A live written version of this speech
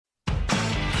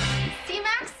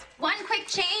quick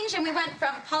change and we went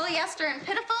from polyester and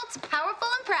pitiful to powerful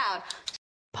and proud.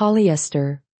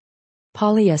 Polyester.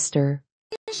 Polyester.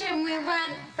 And we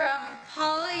went from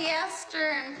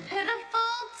polyester and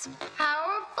pitiful to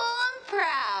powerful and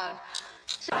proud.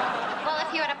 Well,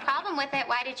 if you had a problem with it,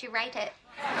 why did you write it?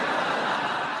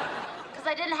 Because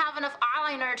I didn't have enough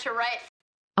eyeliner to write.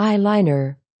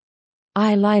 Eyeliner.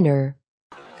 Eyeliner.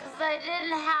 Because I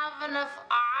didn't have enough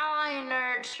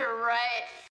eyeliner to write.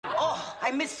 Oh,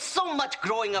 I missed so much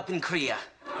growing up in Korea.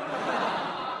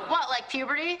 What, like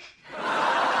puberty?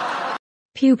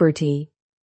 Puberty.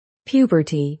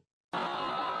 Puberty.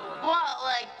 What,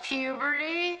 like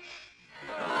puberty?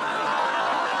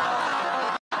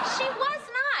 She was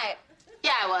not.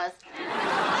 Yeah, I was.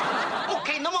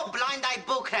 Okay, no more blind-eyed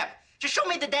bullcrap. Just show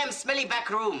me the damn smelly back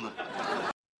room.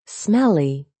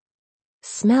 Smelly.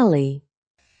 Smelly.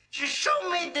 Just show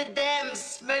me the damn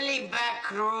smelly back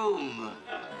room.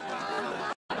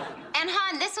 And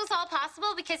hon, this was all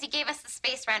possible because you gave us the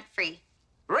space rent-free.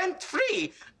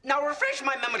 Rent-free? Now refresh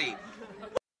my memory.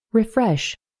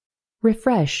 Refresh.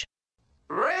 Refresh.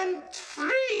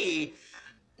 Rent-free?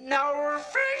 Now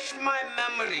refresh my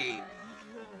memory.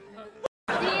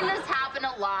 Seeing this happen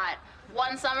a lot.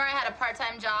 One summer I had a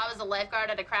part-time job as a lifeguard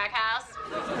at a crack house.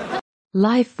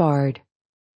 Lifeguard.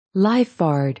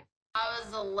 Lifeguard. I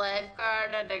was a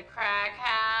lifeguard at a crack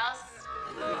house.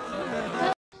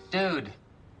 Dude,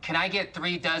 can I get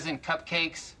 3 dozen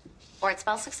cupcakes? Or it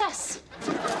spells success.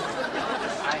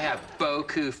 I have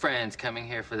beaucoup friends coming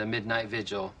here for the midnight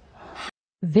vigil.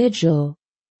 Vigil.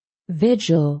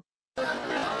 Vigil.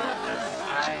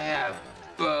 I have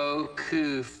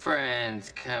beaucoup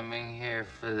friends coming here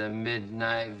for the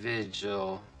midnight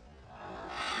vigil.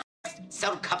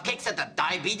 Sell cupcakes at the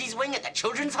diabetes wing at the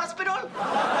children's hospital?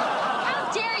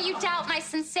 How dare you doubt my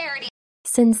sincerity?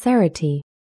 Sincerity.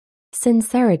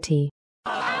 Sincerity.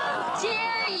 How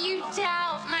dare you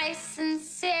doubt my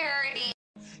sincerity?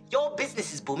 Your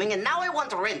business is booming and now I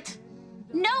want rent.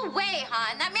 No way,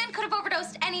 hon. That man could have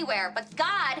overdosed anywhere, but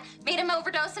God made him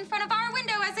overdose in front of our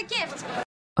window as a gift.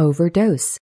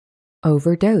 Overdose.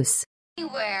 Overdose.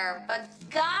 Anywhere, but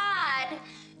God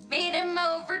made him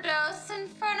overdose in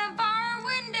front of our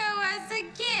window as a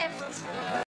gift.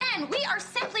 And we are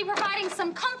simply providing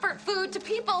some comfort food to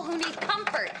people who need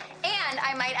comfort. And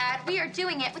I might add, we are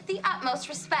doing it with the utmost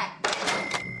respect.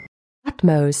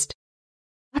 Utmost.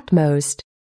 Utmost.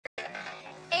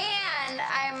 And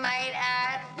I might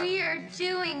add, we are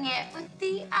doing it with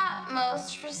the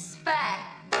utmost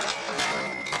respect.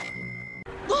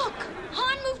 Look!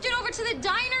 Han moved it over to the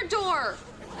diner door!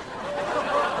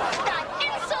 That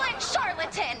insolent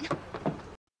charlatan!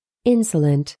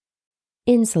 Insolent.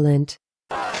 Insolent.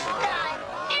 That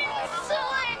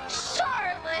insolent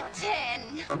charlatan!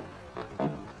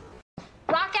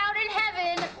 Rock out in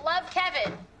heaven, love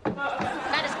Kevin.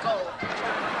 That is gold.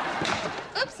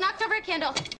 Oops, knocked over a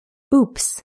candle.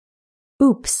 Oops.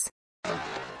 Oops.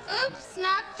 Oops,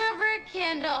 knocked over a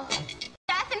candle.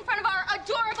 Death in front of our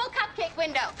adorable cupcake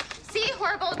window. See,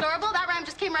 horrible, adorable, that rhyme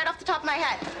just came right off the top of my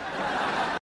head.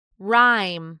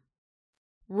 Rhyme.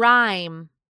 Rhyme.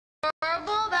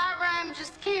 Horrible, that rhyme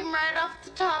just came right off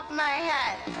the top of my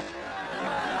head.